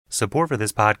Support for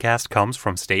this podcast comes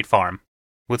from State Farm.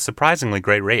 With surprisingly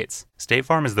great rates, State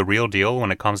Farm is the real deal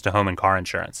when it comes to home and car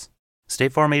insurance.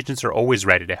 State Farm agents are always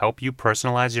ready to help you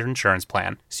personalize your insurance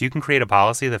plan so you can create a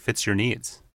policy that fits your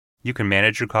needs. You can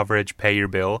manage your coverage, pay your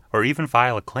bill, or even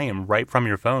file a claim right from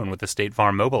your phone with the State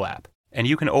Farm mobile app. And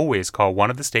you can always call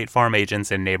one of the State Farm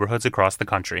agents in neighborhoods across the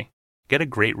country. Get a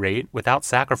great rate without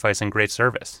sacrificing great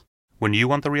service. When you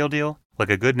want the real deal, like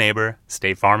a good neighbor,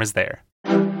 State Farm is there.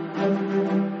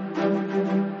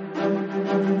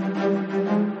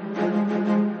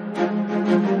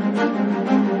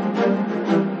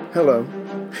 Hello,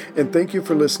 and thank you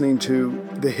for listening to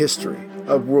the History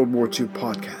of World War II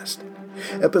podcast,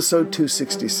 episode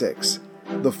 266,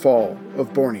 The Fall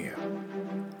of Borneo.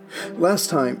 Last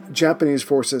time, Japanese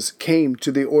forces came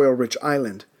to the oil-rich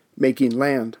island, making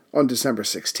land on December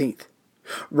 16th.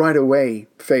 Right away,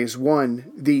 Phase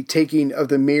 1, the taking of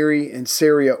the Miri and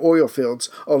Saria oil fields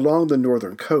along the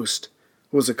northern coast,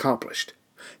 was accomplished.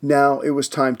 Now it was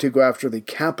time to go after the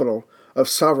capital of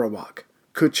Sarawak,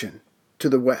 Kuching, to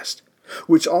the west,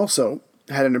 which also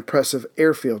had an impressive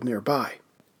airfield nearby.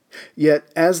 Yet,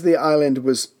 as the island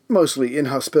was mostly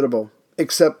inhospitable,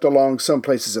 except along some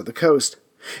places of the coast,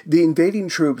 the invading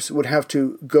troops would have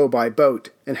to go by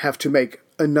boat and have to make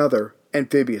another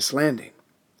amphibious landing.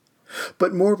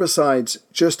 But more besides,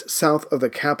 just south of the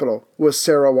capital was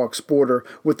Sarawak's border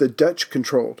with the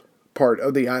Dutch-controlled part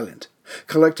of the island,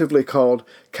 collectively called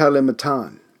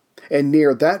Kalimantan, and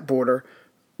near that border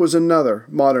was another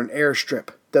modern airstrip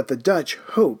that the Dutch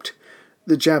hoped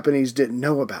the Japanese didn't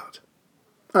know about.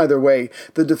 Either way,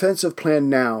 the defensive plan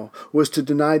now was to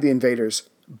deny the invaders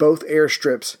both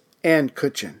airstrips and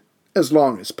Kuching as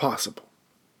long as possible.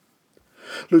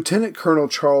 Lieutenant Colonel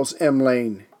Charles M.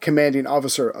 Lane, commanding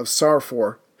officer of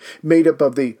SAR-4, made up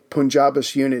of the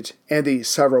Punjabis unit and the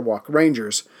Sarawak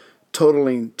Rangers,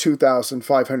 totaling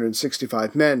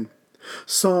 2,565 men,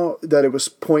 saw that it was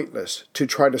pointless to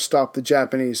try to stop the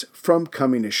Japanese from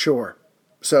coming ashore,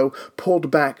 so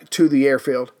pulled back to the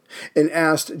airfield and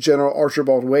asked General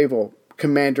Archibald Wavell,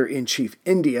 Commander-in-Chief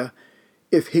India,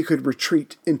 if he could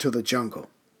retreat into the jungle.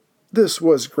 This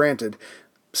was granted.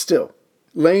 Still,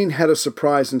 Lane had a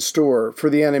surprise in store for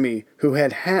the enemy who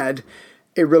had had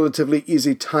a relatively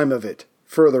easy time of it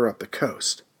further up the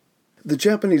coast. The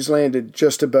Japanese landed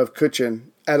just above Kuching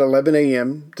at 11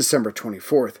 a.m. December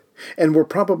 24th, and were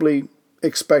probably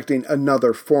expecting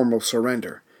another formal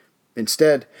surrender.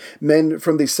 Instead, men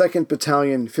from the 2nd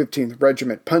Battalion, 15th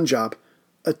Regiment Punjab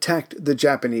attacked the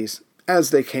Japanese as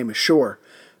they came ashore,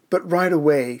 but right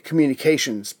away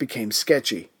communications became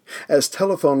sketchy, as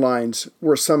telephone lines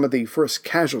were some of the first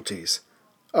casualties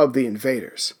of the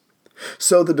invaders.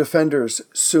 So the defenders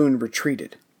soon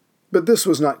retreated. But this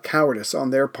was not cowardice on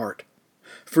their part.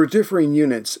 For differing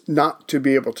units not to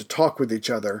be able to talk with each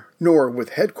other, nor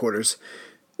with headquarters,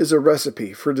 is a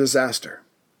recipe for disaster,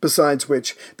 besides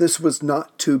which this was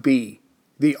not to be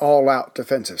the all-out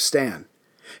defensive stand.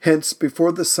 Hence,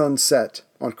 before the sun set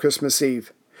on Christmas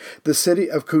Eve, the city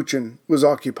of Kuching was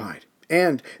occupied,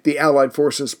 and the Allied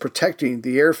forces protecting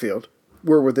the airfield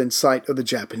were within sight of the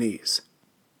Japanese.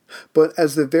 But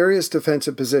as the various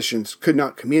defensive positions could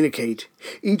not communicate,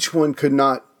 each one could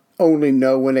not only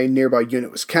know when a nearby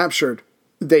unit was captured,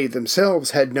 they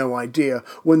themselves had no idea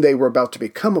when they were about to be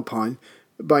come upon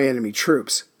by enemy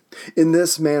troops. In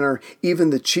this manner,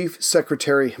 even the Chief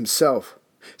Secretary himself,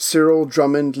 Cyril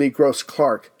Drummond Lee Gross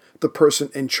Clark, the person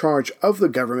in charge of the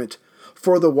government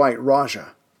for the White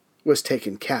Rajah, was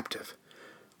taken captive.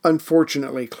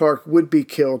 Unfortunately, Clark would be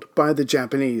killed by the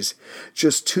Japanese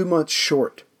just 2 months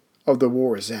short of the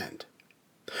war's end.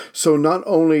 So not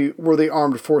only were the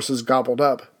armed forces gobbled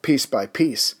up, piece by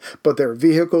piece, but their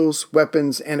vehicles,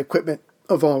 weapons, and equipment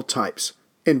of all types,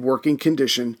 in working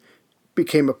condition,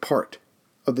 became a part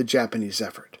of the Japanese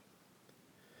effort.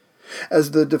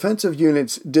 As the defensive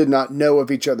units did not know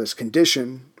of each other's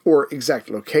condition or exact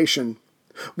location,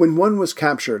 when one was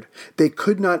captured, they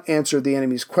could not answer the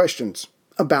enemy's questions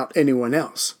about anyone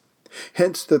else.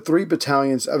 Hence, the 3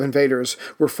 battalions of invaders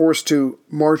were forced to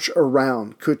march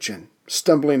around Kuching,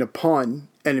 stumbling upon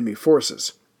enemy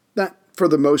forces that, for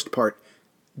the most part,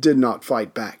 did not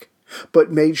fight back,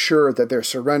 but made sure that their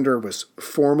surrender was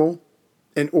formal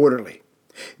and orderly.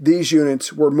 These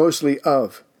units were mostly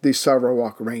of the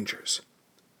Sarawak Rangers.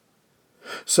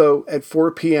 So, at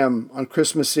 4 p.m. on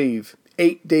Christmas Eve,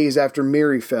 8 days after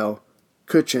Miri fell,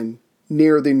 Kuching,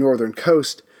 near the northern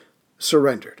coast,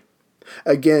 surrendered.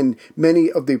 Again,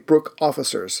 many of the Brooke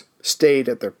officers stayed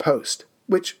at their post,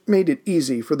 which made it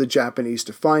easy for the Japanese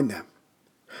to find them.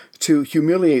 To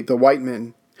humiliate the white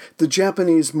men, the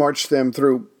Japanese marched them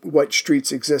through what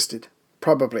streets existed,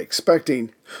 probably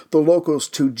expecting the locals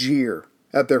to jeer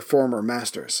at their former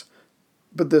masters.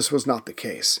 But this was not the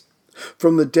case.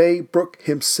 From the day Brooke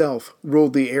himself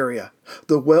ruled the area,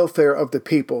 the welfare of the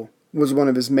people was one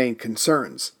of his main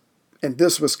concerns, and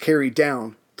this was carried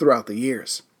down throughout the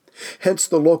years. Hence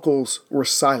the locals were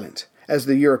silent as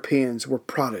the Europeans were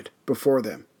prodded before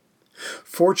them.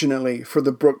 Fortunately for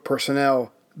the Brooke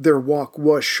personnel, their walk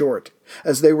was short,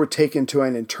 as they were taken to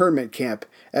an internment camp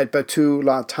at Batu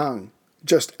La Tang,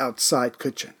 just outside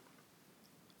Cochin.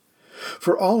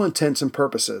 For all intents and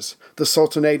purposes, the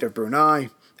Sultanate of Brunei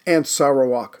and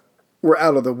Sarawak were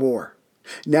out of the war.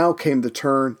 Now came the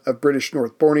turn of British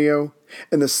North Borneo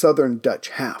and the southern Dutch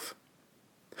half.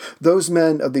 Those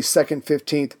men of the 2nd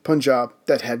 15th Punjab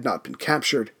that had not been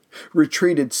captured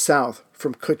retreated south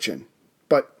from Cochin,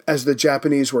 but as the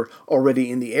Japanese were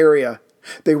already in the area,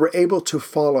 they were able to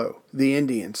follow the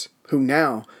Indians, who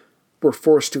now were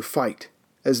forced to fight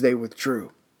as they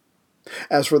withdrew.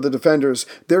 As for the defenders,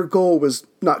 their goal was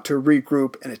not to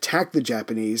regroup and attack the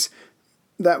Japanese.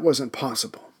 That wasn't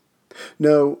possible.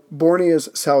 No, Borneo's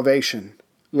salvation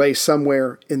lay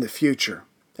somewhere in the future,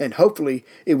 and hopefully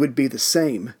it would be the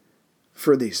same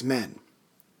for these men.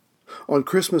 On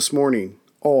Christmas morning,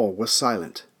 all was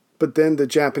silent, but then the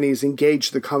Japanese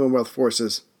engaged the Commonwealth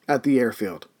forces at the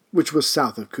airfield, which was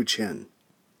south of Cochin.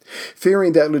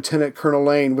 Fearing that Lieutenant Colonel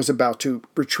Lane was about to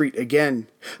retreat again,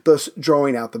 thus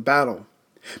drawing out the battle,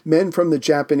 men from the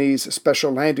Japanese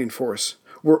Special Landing Force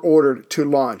were ordered to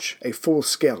launch a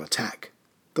full-scale attack.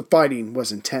 The fighting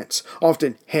was intense,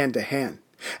 often hand-to-hand,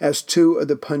 as 2 of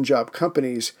the Punjab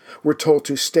companies were told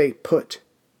to stay put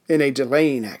in a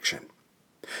delaying action.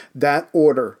 That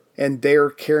order and their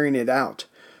carrying it out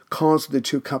caused the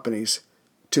 2 companies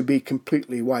to be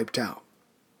completely wiped out.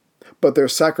 But their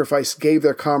sacrifice gave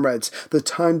their comrades the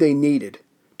time they needed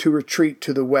to retreat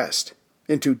to the west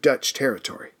into Dutch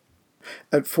territory.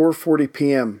 At 4:40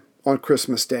 p.m. on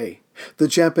Christmas Day, the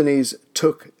Japanese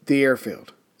took the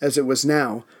airfield, as it was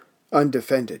now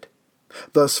undefended.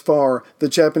 Thus far, the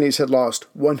Japanese had lost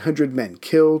 100 men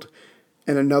killed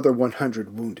and another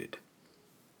 100 wounded.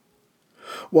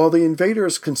 While the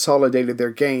invaders consolidated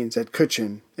their gains at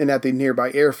Cochin and at the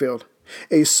nearby airfield,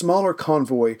 a smaller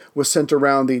convoy was sent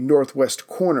around the northwest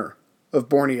corner of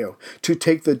Borneo to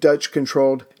take the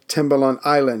Dutch-controlled Tembalan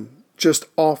Island just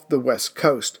off the west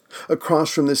coast,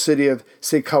 across from the city of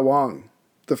Singkawang,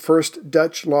 the first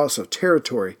Dutch loss of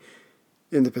territory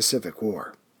in the Pacific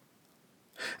War.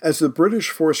 As the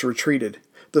British force retreated,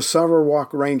 the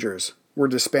Sarawak Rangers were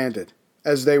disbanded,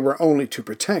 as they were only to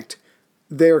protect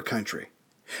their country.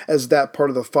 As that part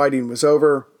of the fighting was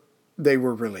over, they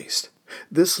were released.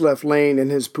 This left Lane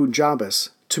and his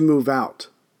Punjabis to move out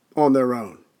on their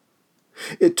own.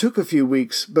 It took a few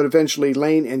weeks, but eventually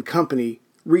Lane and company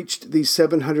reached the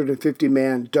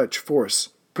 750-man Dutch force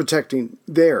protecting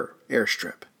their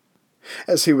airstrip.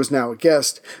 As he was now a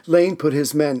guest, Lane put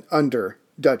his men under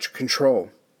Dutch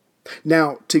control.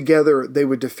 Now, together, they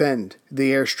would defend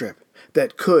the airstrip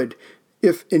that could,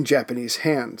 if in Japanese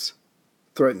hands,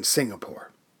 threaten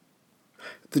Singapore.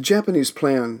 The Japanese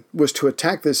plan was to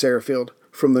attack this airfield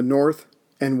from the north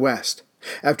and west,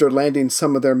 after landing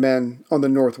some of their men on the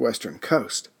northwestern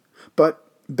coast. But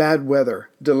bad weather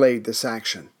delayed this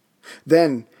action.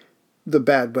 Then, the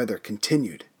bad weather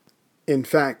continued. In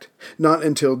fact, not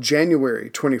until January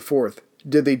 24th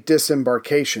did the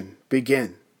disembarkation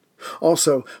begin.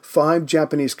 Also, 5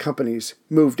 Japanese companies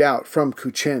moved out from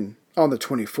Cochin on the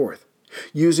 24th,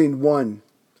 using one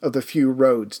of the few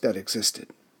roads that existed.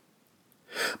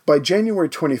 By January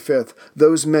 25th,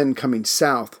 those men coming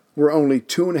south were only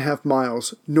 2.5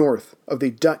 miles north of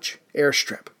the Dutch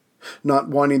airstrip. Not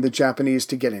wanting the Japanese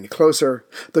to get any closer,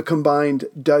 the combined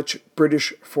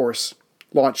Dutch-British force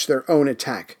launched their own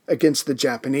attack against the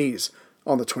Japanese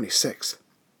on the 26th.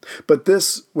 But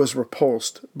this was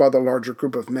repulsed by the larger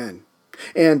group of men.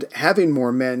 And having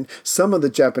more men, some of the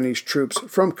Japanese troops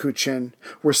from Cochin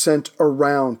were sent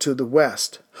around to the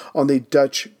west on the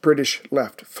Dutch-British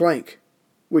left flank,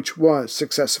 which was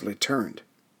successfully turned.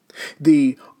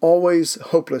 The always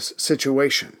hopeless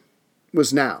situation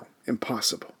was now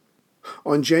impossible.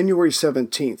 On January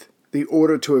 17th, the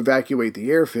order to evacuate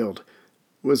the airfield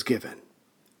was given.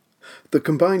 The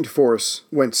combined force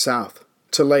went south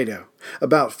to Lado,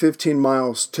 about 15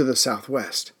 miles to the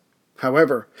southwest.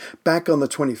 However, back on the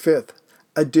 25th,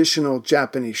 additional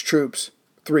Japanese troops,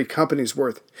 3 companies'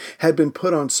 worth, had been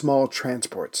put on small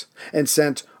transports and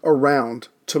sent around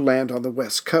to land on the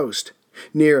west coast,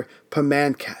 near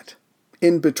Pamankat,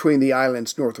 in between the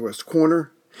island's northwest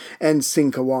corner and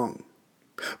Singkawang.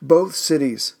 Both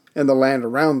cities and the land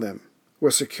around them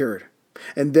were secured,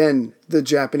 and then the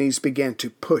Japanese began to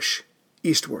push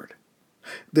eastward.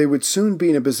 They would soon be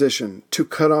in a position to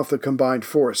cut off the combined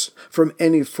force from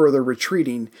any further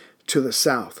retreating to the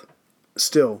south.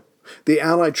 Still, the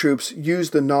Allied troops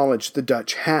used the knowledge the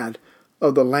Dutch had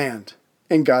of the land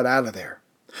and got out of there.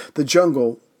 The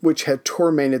jungle, which had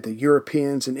tormented the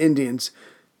Europeans and Indians,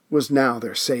 was now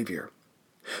their savior.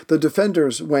 The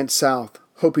defenders went south,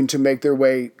 hoping to make their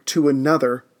way to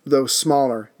another, though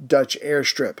smaller, Dutch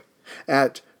airstrip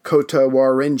at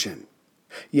Cotawaringen.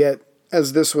 Yet,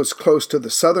 as this was close to the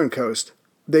southern coast,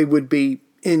 they would be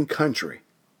in country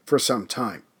for some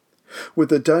time. With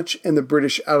the Dutch and the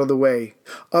British out of the way,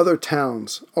 other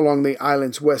towns along the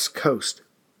island's west coast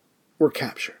were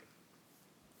captured.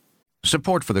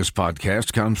 Support for this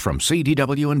podcast comes from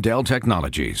CDW and Dell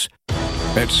Technologies.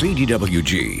 At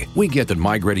CDWG, we get that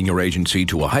migrating your agency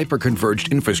to a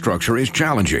hyper-converged infrastructure is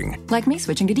challenging. Like me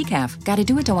switching to decaf. Gotta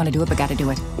do it, don't want to do it, but gotta do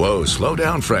it. Whoa, slow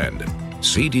down, friend.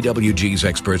 CDWG's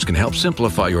experts can help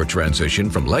simplify your transition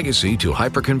from legacy to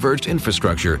hyper-converged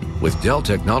infrastructure with Dell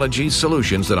Technologies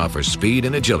solutions that offer speed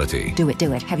and agility. Do it,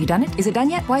 do it. Have you done it? Is it done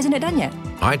yet? Why isn't it done yet?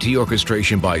 IT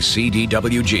orchestration by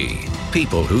CDWG.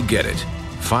 People who get it.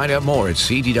 Find out more at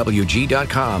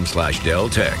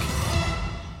cdwg.com/DellTech.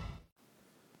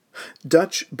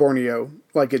 Dutch Borneo,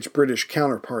 like its British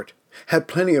counterpart, had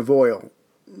plenty of oil,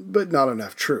 but not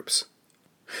enough troops.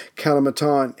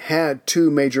 Kalimantan had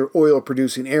two major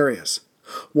oil-producing areas,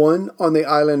 one on the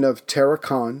island of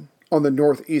Tarakan on the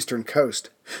northeastern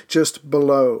coast, just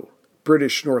below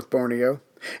British North Borneo,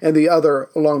 and the other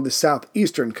along the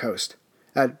southeastern coast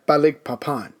at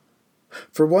Balikpapan.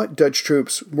 For what Dutch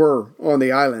troops were on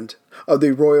the island of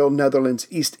the Royal Netherlands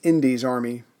East Indies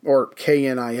Army, or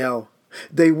KNIL,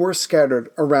 they were scattered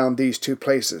around these two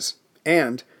places,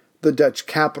 and the Dutch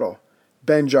capital,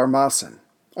 Banjarmasin,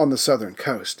 on the southern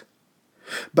coast.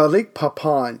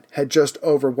 Balikpapan had just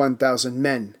over 1,000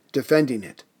 men defending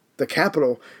it, the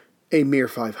capital a mere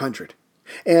 500,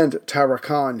 and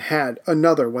Tarakan had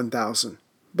another 1,000,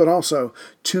 but also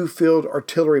two field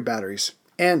artillery batteries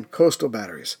and coastal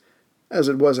batteries, as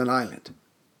it was an island.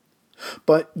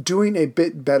 But doing a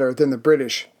bit better than the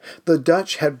British, the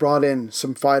Dutch had brought in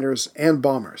some fighters and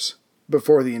bombers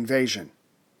before the invasion.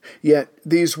 Yet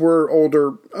these were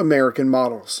older American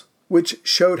models, which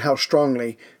showed how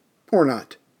strongly, or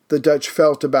not, the Dutch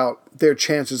felt about their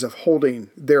chances of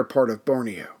holding their part of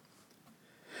Borneo.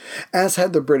 As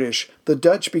had the British, the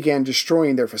Dutch began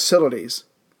destroying their facilities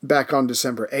back on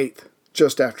December 8th,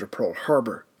 just after Pearl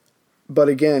Harbor. But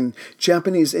again,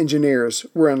 Japanese engineers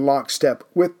were in lockstep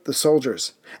with the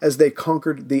soldiers as they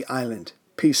conquered the island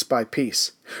piece by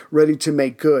piece, ready to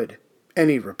make good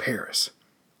any repairs.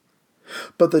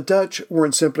 But the Dutch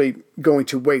weren't simply going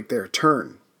to wait their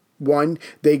turn. One,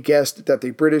 they guessed that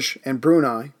the British and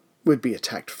Brunei would be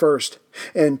attacked first,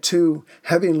 and two,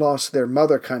 having lost their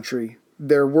mother country,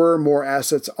 there were more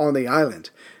assets on the island,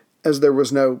 as there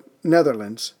was no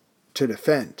Netherlands to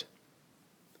defend.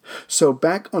 So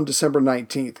back on December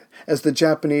 19th, as the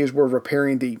Japanese were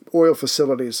repairing the oil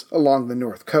facilities along the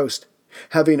north coast,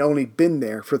 having only been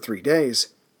there for 3 days,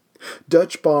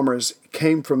 Dutch bombers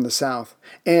came from the south,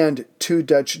 and two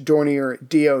Dutch Dornier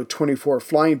Do-24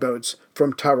 flying boats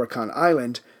from Tarakan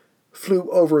Island flew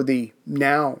over the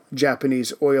now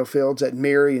Japanese oil fields at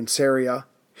Miri and Saria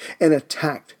and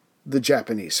attacked the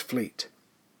Japanese fleet.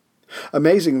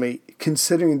 Amazingly,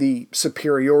 considering the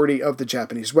superiority of the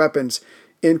Japanese weapons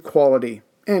in quality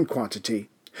and quantity,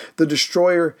 the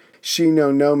destroyer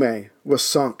Shinonome was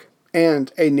sunk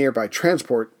and a nearby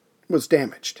transport was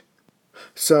damaged.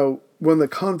 So, when the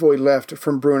convoy left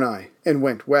from Brunei and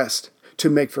went west to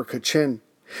make for Cochin,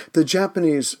 the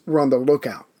Japanese were on the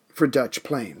lookout for Dutch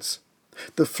planes.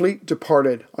 The fleet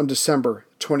departed on December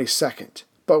 22nd,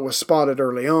 but was spotted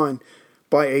early on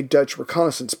by a Dutch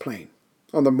reconnaissance plane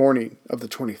on the morning of the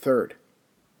 23rd.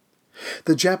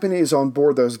 The Japanese on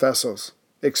board those vessels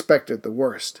expected the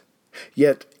worst,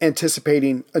 yet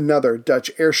anticipating another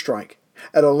Dutch airstrike,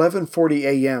 at 11:40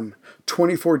 a.m.,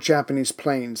 24 Japanese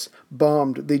planes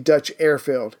bombed the Dutch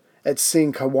airfield at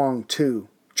Singkawang 2,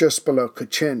 just below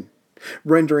Cochin,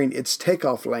 rendering its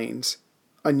takeoff lanes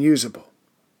unusable.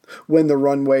 When the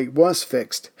runway was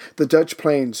fixed, the Dutch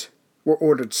planes were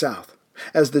ordered south,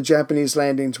 as the Japanese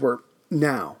landings were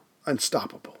now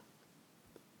unstoppable.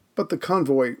 But the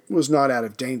convoy was not out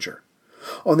of danger.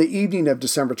 On the evening of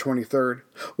December 23rd,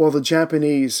 while the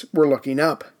Japanese were looking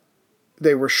up,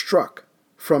 they were struck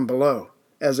from below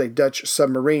as a Dutch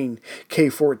submarine,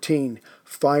 K-14,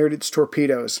 fired its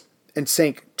torpedoes and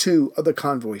sank two of the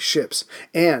convoy ships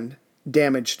and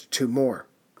damaged two more.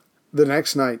 The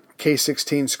next night,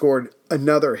 K-16 scored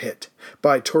another hit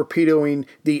by torpedoing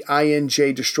the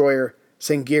INJ destroyer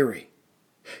Sengiri.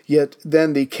 Yet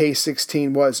then the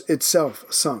K-16 was itself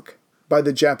sunk by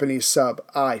the Japanese sub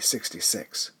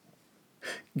I-66.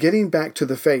 Getting back to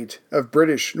the fate of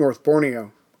British North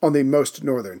Borneo on the most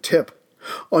northern tip,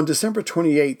 on December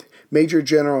 28th, Major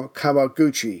General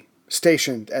Kawaguchi,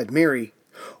 stationed at Miri,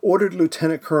 ordered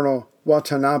Lieutenant Colonel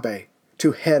Watanabe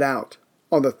to head out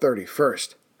on the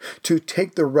 31st to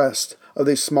take the rest of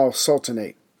the small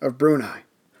Sultanate of Brunei.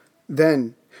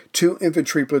 Then, 2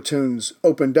 infantry platoons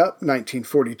opened up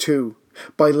 1942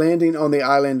 by landing on the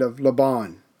island of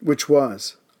Labuan, which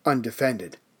was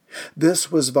undefended.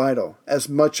 This was vital, as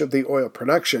much of the oil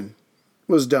production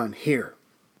was done here.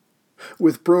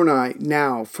 With Brunei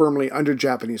now firmly under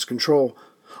Japanese control,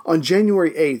 on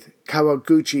January 8th,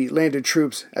 Kawaguchi landed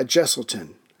troops at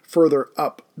Jesselton, further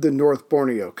up the North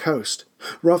Borneo coast,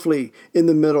 roughly in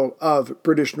the middle of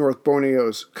British North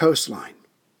Borneo's coastline.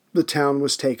 The town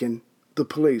was taken, the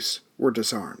police were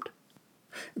disarmed.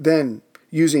 Then,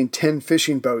 using 10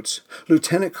 fishing boats,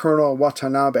 Lieutenant Colonel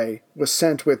Watanabe was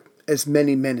sent with as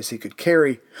many men as he could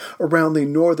carry around the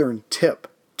northern tip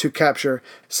to capture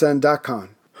Sandakan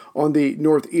on the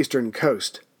northeastern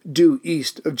coast, due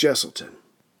east of Jesselton.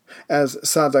 As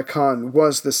Sandakan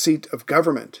was the seat of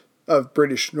government of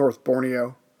British North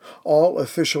Borneo, all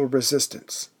official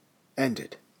resistance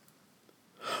ended.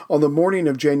 On the morning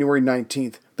of January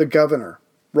 19th, the governor,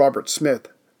 Robert Smith,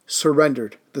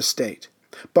 surrendered the state,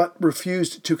 but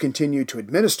refused to continue to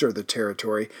administer the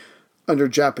territory under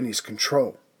Japanese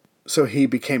control, so he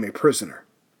became a prisoner.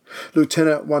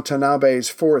 Lieutenant Watanabe's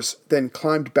force then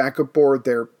climbed back aboard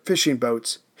their fishing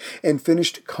boats and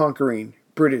finished conquering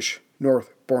British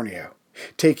North Borneo,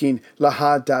 taking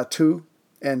Lahad Datu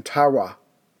and Tawa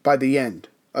by the end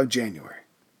of January.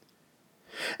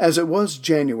 As it was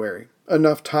January,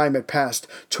 enough time had passed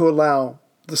to allow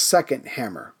the second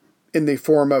hammer, in the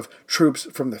form of troops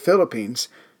from the Philippines,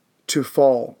 to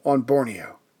fall on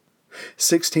Borneo.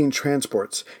 16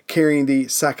 transports carrying the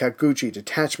Sakaguchi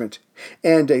detachment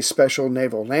and a special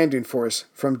naval landing force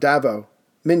from Davao,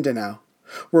 Mindanao,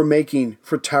 were making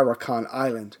for Tarakan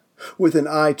Island, with an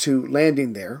eye to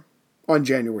landing there on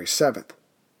January 7th.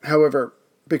 However,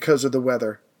 because of the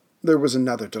weather, there was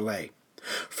another delay.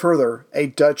 Further, a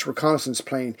Dutch reconnaissance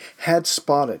plane had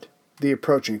spotted the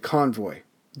approaching convoy.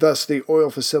 Thus, the oil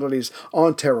facilities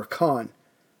on Tarakan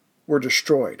were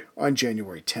destroyed on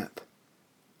January 10th.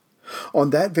 On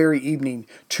that very evening,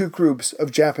 2 groups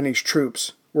of Japanese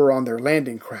troops were on their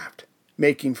landing craft,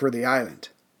 making for the island.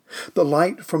 The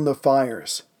light from the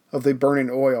fires of the burning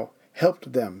oil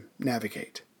helped them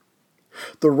navigate.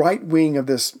 The right wing of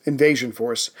this invasion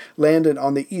force landed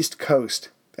on the east coast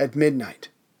at midnight.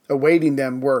 Awaiting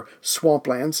them were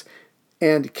swamplands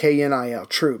and KNIL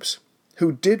troops,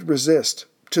 who did resist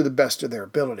to the best of their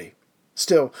ability.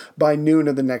 Still, by noon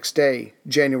of the next day,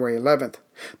 January 11th,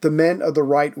 the men of the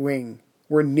right wing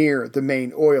were near the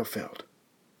main oil field.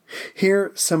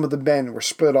 Here, some of the men were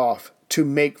split off to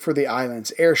make for the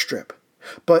island's airstrip,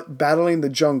 but battling the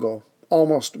jungle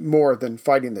almost more than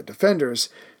fighting the defenders,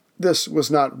 this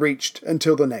was not reached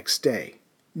until the next day,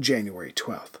 January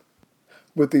 12th.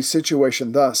 With the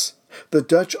situation thus, the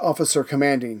Dutch officer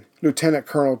commanding, Lieutenant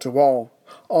Colonel de Waal,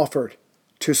 offered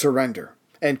to surrender,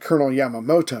 and Colonel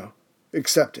Yamamoto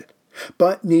accepted,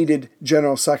 but needed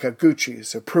General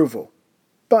Sakaguchi's approval.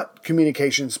 But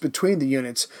communications between the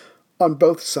units on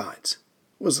both sides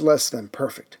was less than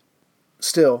perfect.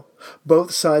 Still,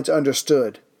 both sides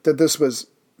understood that this was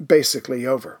basically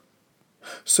over.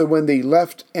 So when the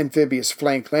left amphibious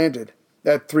flank landed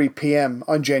at 3 p.m.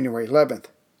 on January 11th,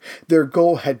 their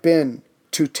goal had been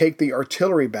to take the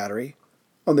artillery battery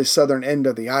on the southern end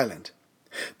of the island.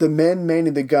 The men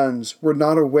manning the guns were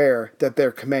not aware that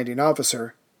their commanding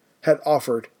officer had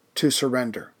offered to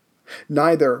surrender.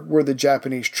 Neither were the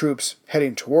Japanese troops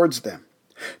heading towards them.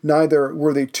 Neither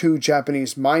were the 2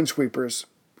 Japanese minesweepers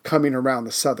coming around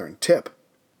the southern tip.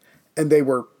 And they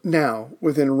were now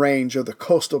within range of the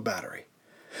coastal battery.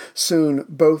 Soon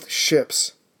both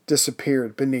ships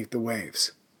disappeared beneath the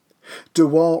waves. De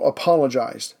Waal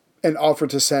apologized and offered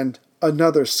to send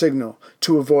another signal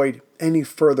to avoid any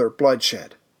further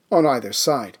bloodshed on either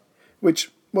side,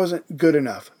 which wasn't good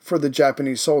enough for the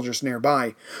Japanese soldiers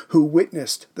nearby who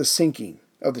witnessed the sinking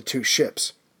of the 2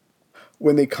 ships.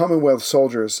 When the Commonwealth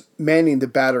soldiers manning the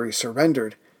battery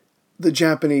surrendered, the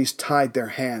Japanese tied their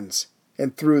hands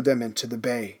and threw them into the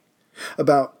bay.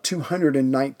 About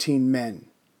 219 men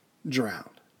drowned.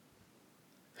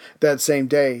 That same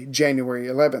day, January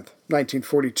 11th,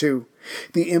 1942,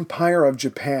 the Empire of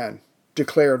Japan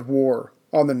declared war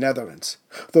on the Netherlands,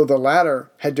 though the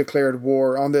latter had declared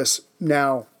war on this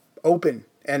now open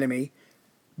enemy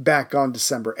back on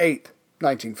December 8,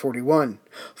 1941,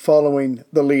 following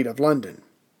the lead of London.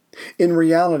 In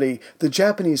reality, the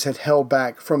Japanese had held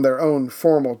back from their own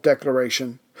formal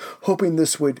declaration, hoping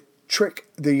this would trick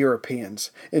the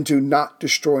Europeans into not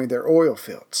destroying their oil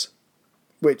fields,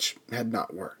 which had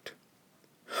not worked.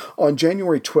 On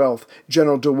January 12th,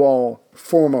 General de Gaulle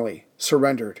formally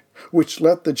surrendered, which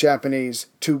led the Japanese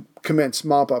to commence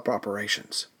mop-up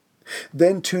operations.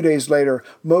 Then 2 days later,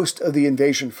 most of the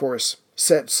invasion force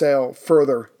set sail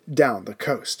further down the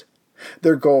coast.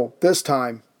 Their goal this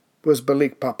time was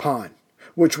Balikpapan,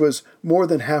 which was more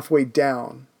than halfway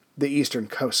down the eastern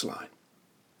coastline.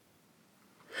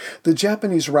 The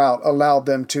Japanese route allowed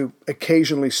them to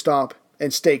occasionally stop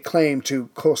and stake claim to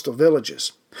coastal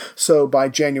villages. So by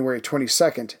January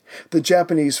 22nd, the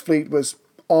Japanese fleet was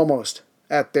almost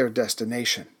at their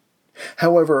destination.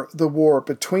 However, the war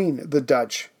between the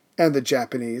Dutch and the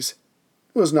Japanese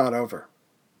was not over.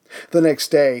 The next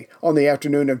day, on the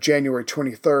afternoon of January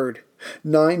 23rd,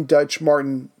 9 Dutch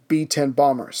Martin B-10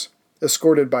 bombers,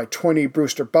 escorted by 20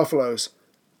 Brewster Buffaloes,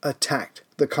 attacked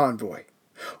the convoy.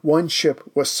 1 ship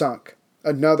was sunk,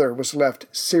 another was left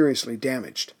seriously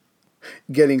damaged.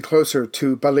 Getting closer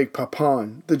to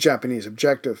Balikpapan, the Japanese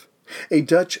objective, a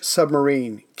Dutch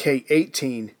submarine,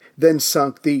 K-18, then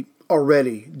sunk the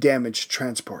already damaged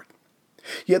transport.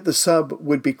 Yet the sub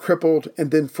would be crippled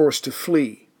and then forced to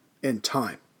flee in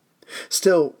time.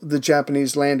 Still, the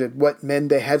Japanese landed what men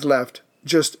they had left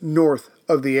just north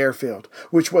of the airfield,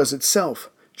 which was itself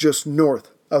just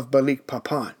north of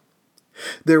Balikpapan.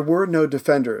 There were no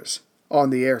defenders on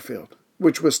the airfield,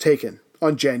 which was taken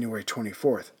on January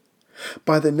 24th.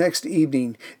 By the next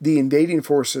evening, the invading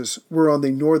forces were on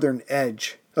the northern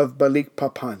edge of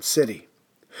Balikpapan city.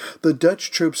 The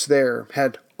Dutch troops there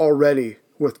had already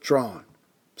withdrawn,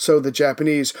 so the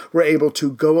Japanese were able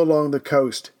to go along the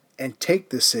coast and take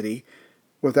the city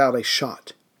without a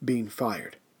shot being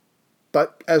fired.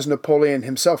 But, as Napoleon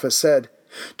himself has said,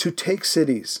 to take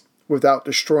cities without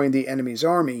destroying the enemy's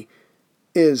army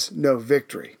is no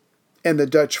victory, and the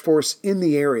Dutch force in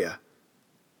the area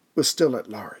was still at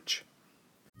large.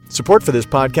 Support for this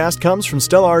podcast comes from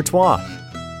Stella Artois.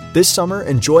 This summer,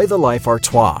 enjoy the life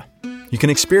Artois. You can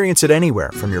experience it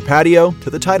anywhere, from your patio to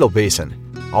the tidal basin.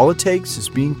 All it takes is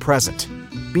being present,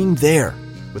 being there,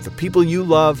 with the people you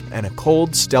love and a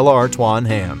cold Stella Artois in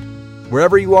hand.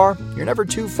 Wherever you are, you're never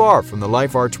too far from the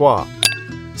life Artois.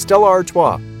 Stella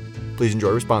Artois. Please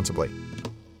enjoy responsibly.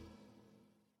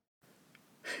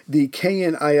 The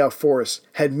KNIL force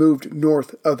had moved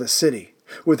north of the city,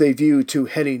 with a view to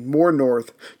heading more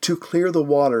north to clear the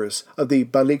waters of the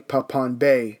Balikpapan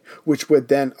Bay, which would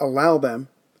then allow them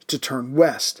to turn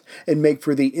west and make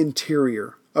for the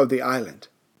interior of the island.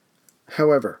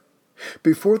 However,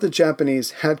 before the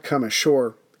Japanese had come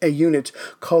ashore, a unit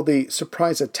called the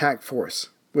Surprise Attack Force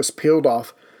was peeled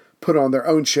off, put on their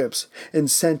own ships, and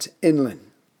sent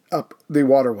inland up the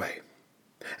waterway.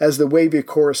 As the wavy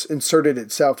course inserted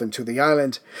itself into the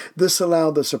island, this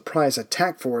allowed the Surprise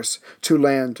Attack Force to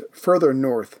land further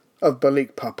north of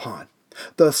Balikpapan,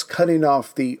 thus cutting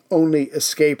off the only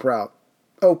escape route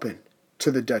open to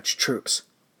the Dutch troops.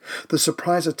 The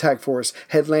Surprise Attack Force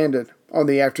had landed on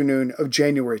the afternoon of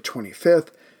January 25th,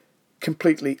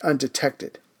 completely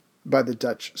undetected by the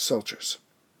Dutch soldiers,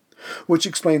 which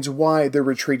explains why the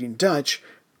retreating Dutch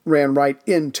ran right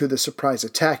into the surprise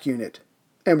attack unit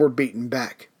and were beaten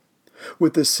back.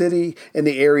 With the city and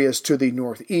the areas to the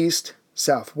northeast,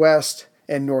 southwest,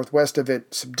 and northwest of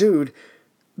it subdued,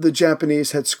 the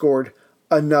Japanese had scored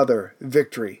another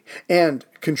victory and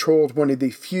controlled one of the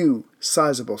few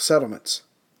sizable settlements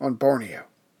on Borneo.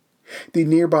 The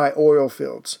nearby oil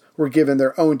fields were given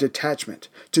their own detachment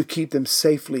to keep them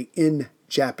safely in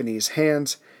Japanese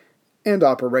hands and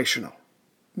operational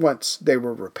once they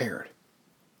were repaired.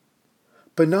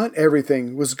 But not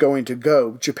everything was going to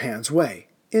go Japan's way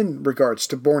in regards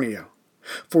to Borneo,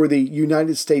 for the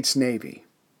United States Navy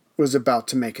was about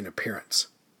to make an appearance.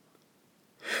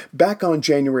 Back on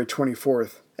January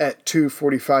 24th at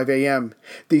 2:45 a.m.,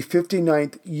 the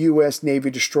 59th U.S. Navy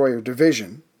Destroyer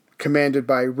Division, commanded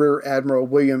by Rear Admiral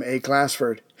William A.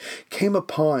 Glassford, came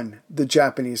upon the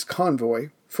Japanese convoy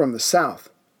from the south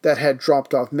that had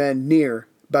dropped off men near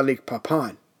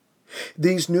Balikpapan.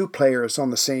 These new players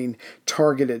on the scene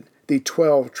targeted the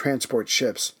 12 transport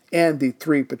ships and the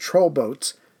 3 patrol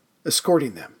boats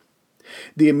escorting them.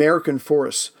 The American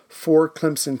force, 4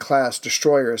 Clemson-class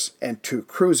destroyers and 2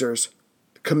 cruisers,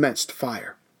 commenced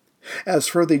fire. As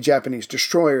for the Japanese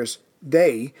destroyers,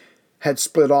 they had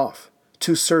split off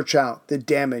to search out the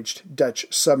damaged Dutch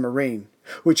submarine,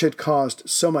 which had caused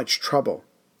so much trouble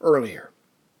earlier.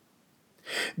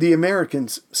 The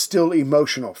Americans, still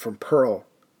emotional from Pearl,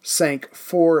 sank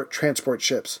 4 transport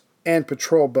ships and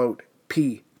patrol boat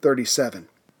P-37.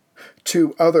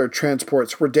 2 other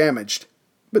transports were damaged,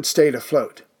 but stayed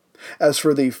afloat. As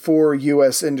for the 4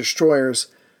 U.S. destroyers,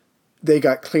 they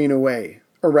got clean away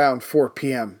around 4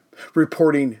 p.m.,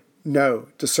 reporting no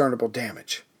discernible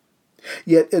damage.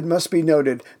 Yet it must be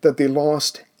noted that the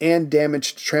lost and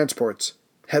damaged transports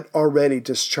had already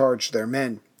discharged their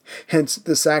men. Hence,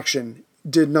 this action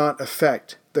did not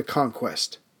affect the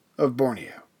conquest of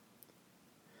Borneo.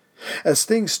 As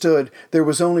things stood, there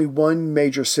was only one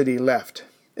major city left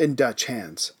in Dutch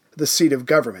hands, the seat of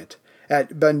government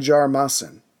at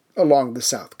Banjarmasin along the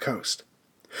south coast.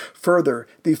 Further,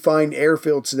 the fine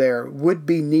airfields there would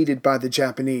be needed by the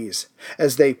Japanese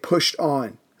as they pushed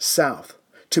on south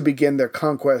to begin their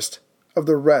conquest of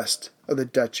the rest of the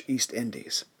Dutch East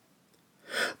Indies.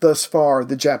 Thus far,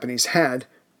 the Japanese had,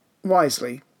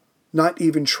 wisely, not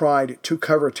even tried to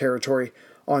cover territory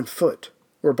on foot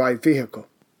or by vehicle,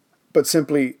 but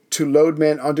simply to load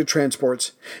men onto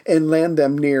transports and land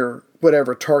them near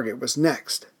whatever target was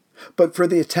next. But for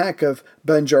the attack of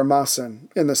Banjarmasin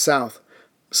in the south,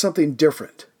 something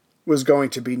different was going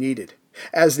to be needed,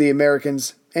 as the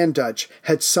Americans and Dutch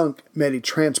had sunk many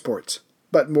transports.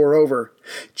 But moreover,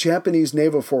 Japanese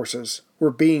naval forces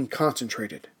were being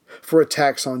concentrated for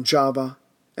attacks on Java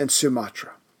and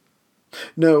Sumatra.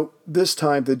 No, this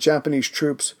time the Japanese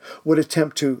troops would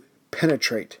attempt to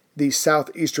penetrate the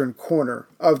southeastern corner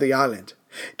of the island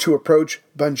to approach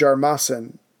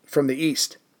Banjarmasin from the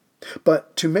east.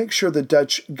 But to make sure the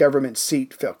Dutch government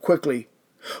seat fell quickly,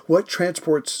 what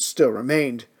transports still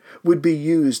remained would be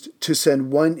used to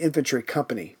send 1 infantry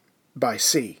company by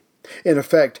sea, in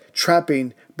effect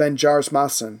trapping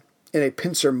Banjarmasin in a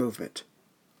pincer movement,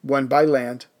 1 by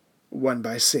land, 1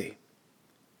 by sea.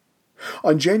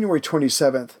 On January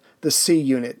 27th, the sea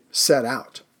unit set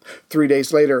out. 3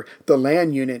 days later, the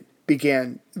land unit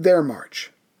began their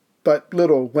march, but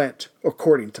little went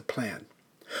according to plan.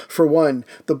 For one,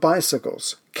 the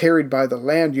bicycles carried by the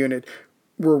land unit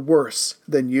were worse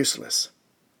than useless.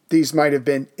 These might have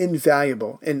been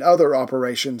invaluable in other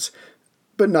operations,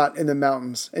 but not in the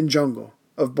mountains and jungle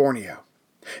of Borneo.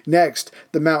 Next,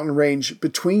 the mountain range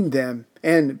between them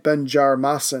and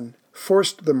Banjarmasin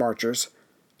forced the marchers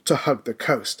to hug the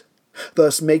coast,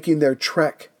 thus making their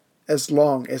trek as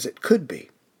long as it could be.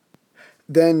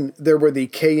 Then there were the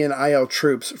KNIL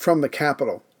troops from the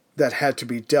capital that had to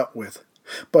be dealt with.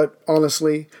 But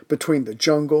honestly, between the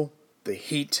jungle, the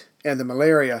heat, and the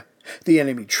malaria, the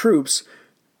enemy troops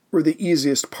were the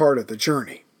easiest part of the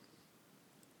journey.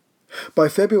 By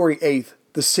February 8th,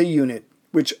 the sea unit,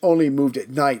 which only moved at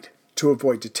night to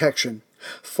avoid detection,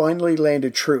 finally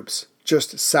landed troops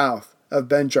just south of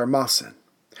Banjarmasin.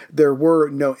 There were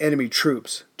no enemy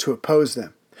troops to oppose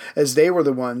them, as they were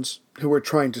the ones who were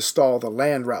trying to stall the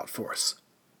land route force.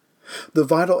 The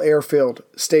vital airfield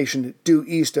stationed due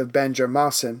east of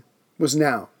Banjarmasin was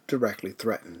now directly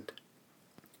threatened.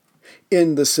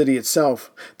 In the city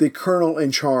itself, the colonel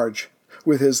in charge,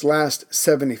 with his last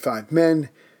 75 men,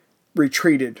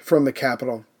 retreated from the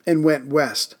capital and went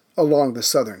west along the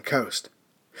southern coast.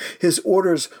 His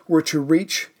orders were to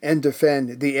reach and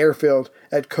defend the airfield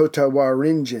at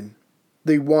Kotawaringen,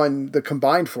 the one the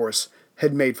combined force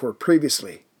had made for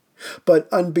previously. But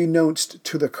unbeknownst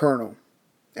to the colonel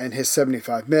and his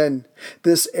 75 men,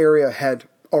 this area had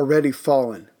already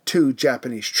fallen to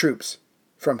Japanese troops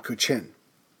from Cochin.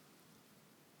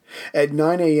 At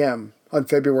 9 a.m. on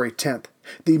February 10th,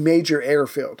 the major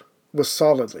airfield was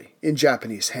solidly in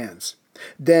Japanese hands.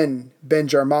 Then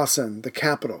Banjarmasin, the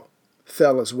capital,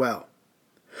 fell as well.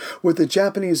 With the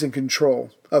Japanese in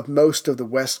control of most of the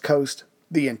west coast,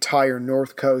 the entire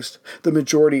north coast, the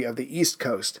majority of the east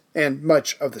coast, and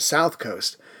much of the south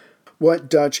coast, what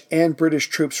Dutch and British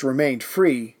troops remained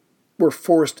free were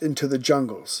forced into the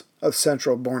jungles of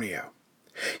central Borneo.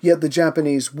 Yet the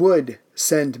Japanese would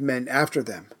send men after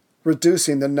them,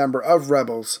 reducing the number of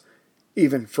rebels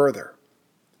even further.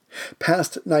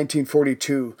 Past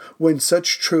 1942, when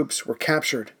such troops were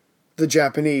captured, the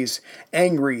Japanese,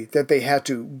 angry that they had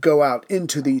to go out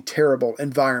into the terrible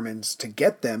environments to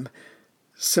get them,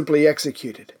 simply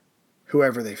executed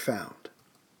whoever they found.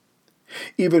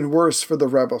 Even worse for the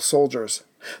rebel soldiers,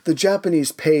 the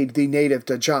Japanese paid the native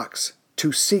Dajaks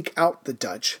to seek out the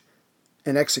Dutch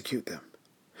and execute them.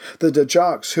 The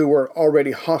Dajaks, who were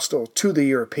already hostile to the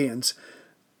Europeans,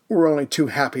 were only too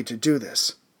happy to do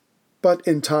this. But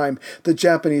in time, the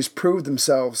Japanese proved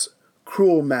themselves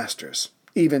cruel masters,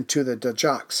 even to the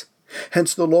Dajaks.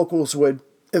 Hence the locals would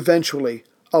eventually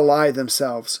ally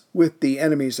themselves with the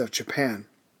enemies of Japan.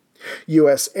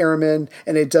 U.S. airmen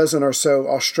and a dozen or so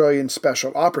Australian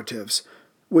special operatives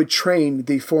would train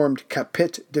the formed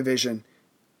Kapit Division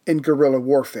in guerrilla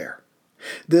warfare.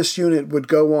 This unit would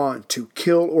go on to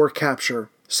kill or capture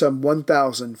some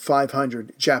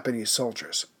 1,500 Japanese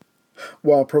soldiers,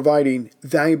 while providing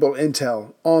valuable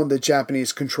intel on the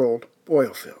Japanese-controlled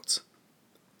oil fields.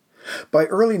 By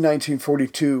early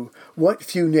 1942, what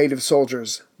few native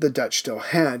soldiers the Dutch still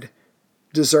had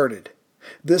deserted.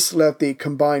 This left the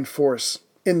combined force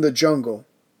in the jungle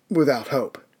without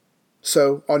hope.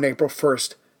 So, on April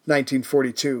 1st,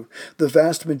 1942, the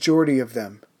vast majority of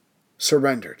them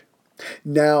surrendered.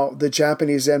 Now the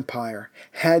Japanese Empire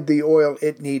had the oil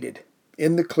it needed,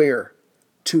 in the clear,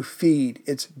 to feed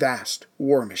its vast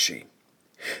war machine.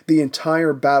 The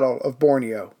entire Battle of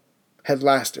Borneo had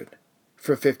lasted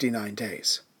for 59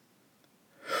 days.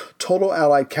 Total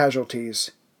Allied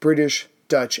casualties, British,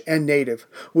 Dutch, and native,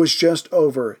 was just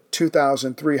over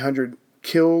 2,300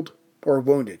 killed or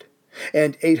wounded,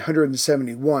 and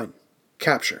 871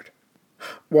 captured,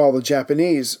 while the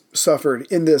Japanese suffered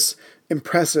in this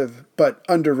impressive but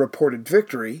underreported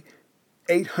victory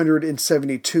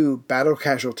 872 battle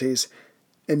casualties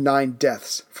and 9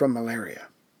 deaths from malaria.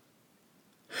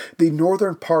 The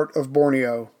northern part of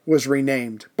Borneo was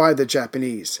renamed by the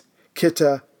Japanese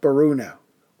Kita Borneo,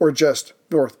 or just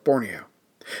North Borneo.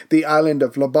 The island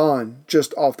of Laban,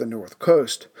 just off the north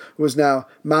coast, was now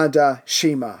Mada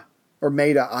Shima, or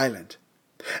Maida Island.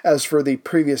 As for the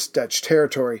previous Dutch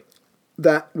territory,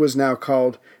 that was now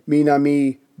called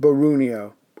Minami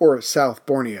Borneo, or South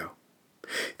Borneo.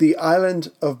 The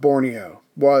island of Borneo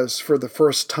was, for the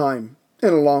first time in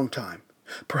a long time,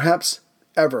 perhaps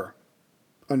ever,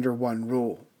 under one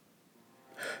rule.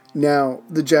 Now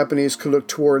the Japanese could look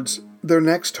towards their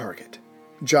next target,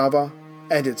 Java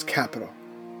and its capital,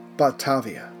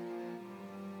 Batavia.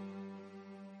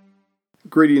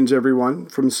 Greetings, everyone,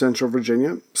 from Central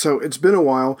Virginia. So it's been a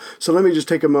while, so let me just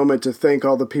take a moment to thank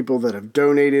all the people that have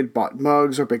donated, bought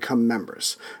mugs, or become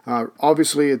members.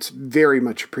 Obviously, it's very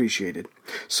much appreciated.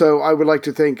 So I would like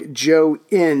to thank Joe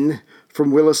N.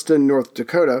 from Williston, North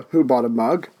Dakota, who bought a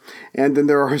mug. And then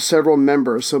there are several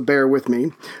members, so bear with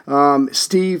me.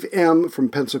 Steve M. from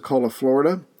Pensacola,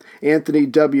 Florida. Anthony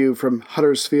W. from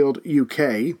Huddersfield,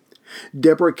 UK.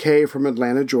 Deborah K. from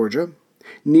Atlanta, Georgia.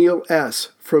 Neil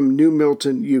S. from New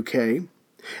Milton, UK.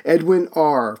 Edwin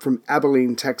R. from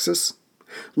Abilene, Texas.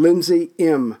 Lindsay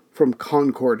M. from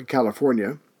Concord,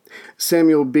 California.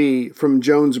 Samuel B. from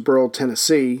Jonesboro,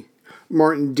 Tennessee.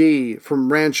 Martin D.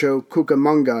 from Rancho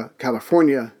Cucamonga,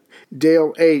 California.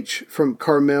 Dale H. from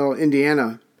Carmel,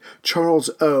 Indiana. Charles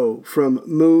O. from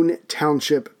Moon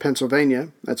Township, Pennsylvania.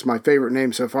 That's my favorite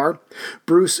name so far.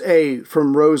 Bruce A.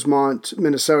 from Rosemont,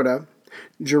 Minnesota.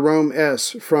 Jerome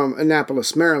S. from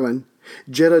Annapolis, Maryland.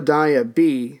 Jedediah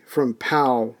B. from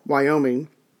Powell, Wyoming.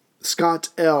 Scott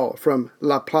L. from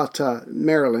La Plata,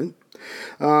 Maryland.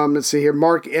 Let's see here.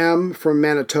 Mark M. from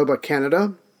Manitoba,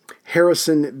 Canada.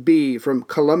 Harrison B. from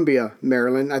Columbia,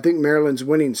 Maryland. I think Maryland's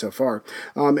winning so far.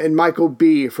 And Michael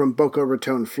B. from Boca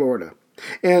Raton, Florida.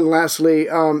 And lastly,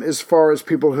 as far as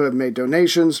people who have made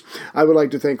donations, I would like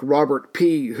to thank Robert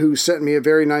P., who sent me a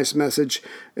very nice message.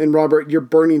 And Robert, you're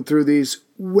burning through these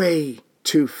way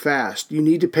too fast. You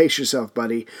need to pace yourself,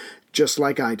 buddy, just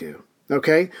like I do.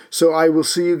 Okay? So I will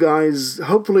see you guys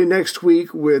hopefully next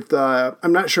week with,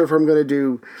 I'm not sure if I'm going to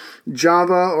do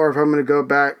Java or if I'm going to go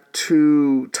back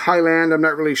to Thailand. I'm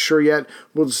not really sure yet.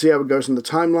 We'll see how it goes in the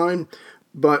timeline.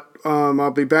 But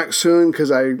I'll be back soon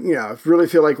because I really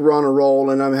feel like we're on a roll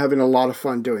and I'm having a lot of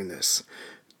fun doing this.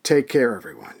 Take care,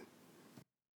 everyone.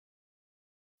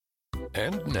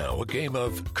 And now a game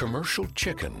of Commercial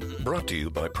Chicken, brought to you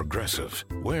by Progressive,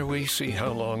 where we see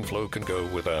how long Flo can go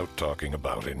without talking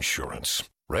about insurance.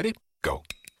 Ready? Go.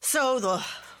 So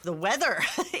the weather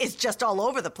is just all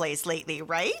over the place lately,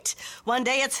 right? One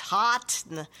day it's hot,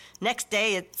 and the next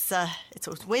day it's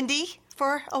windy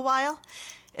for a while.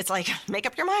 It's like, make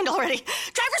up your mind already.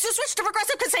 Drivers who switch to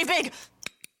Progressive could save big.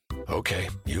 Okay,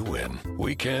 you win.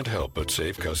 We can't help but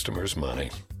save customers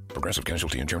money. Progressive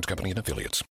Casualty Insurance Company and Affiliates.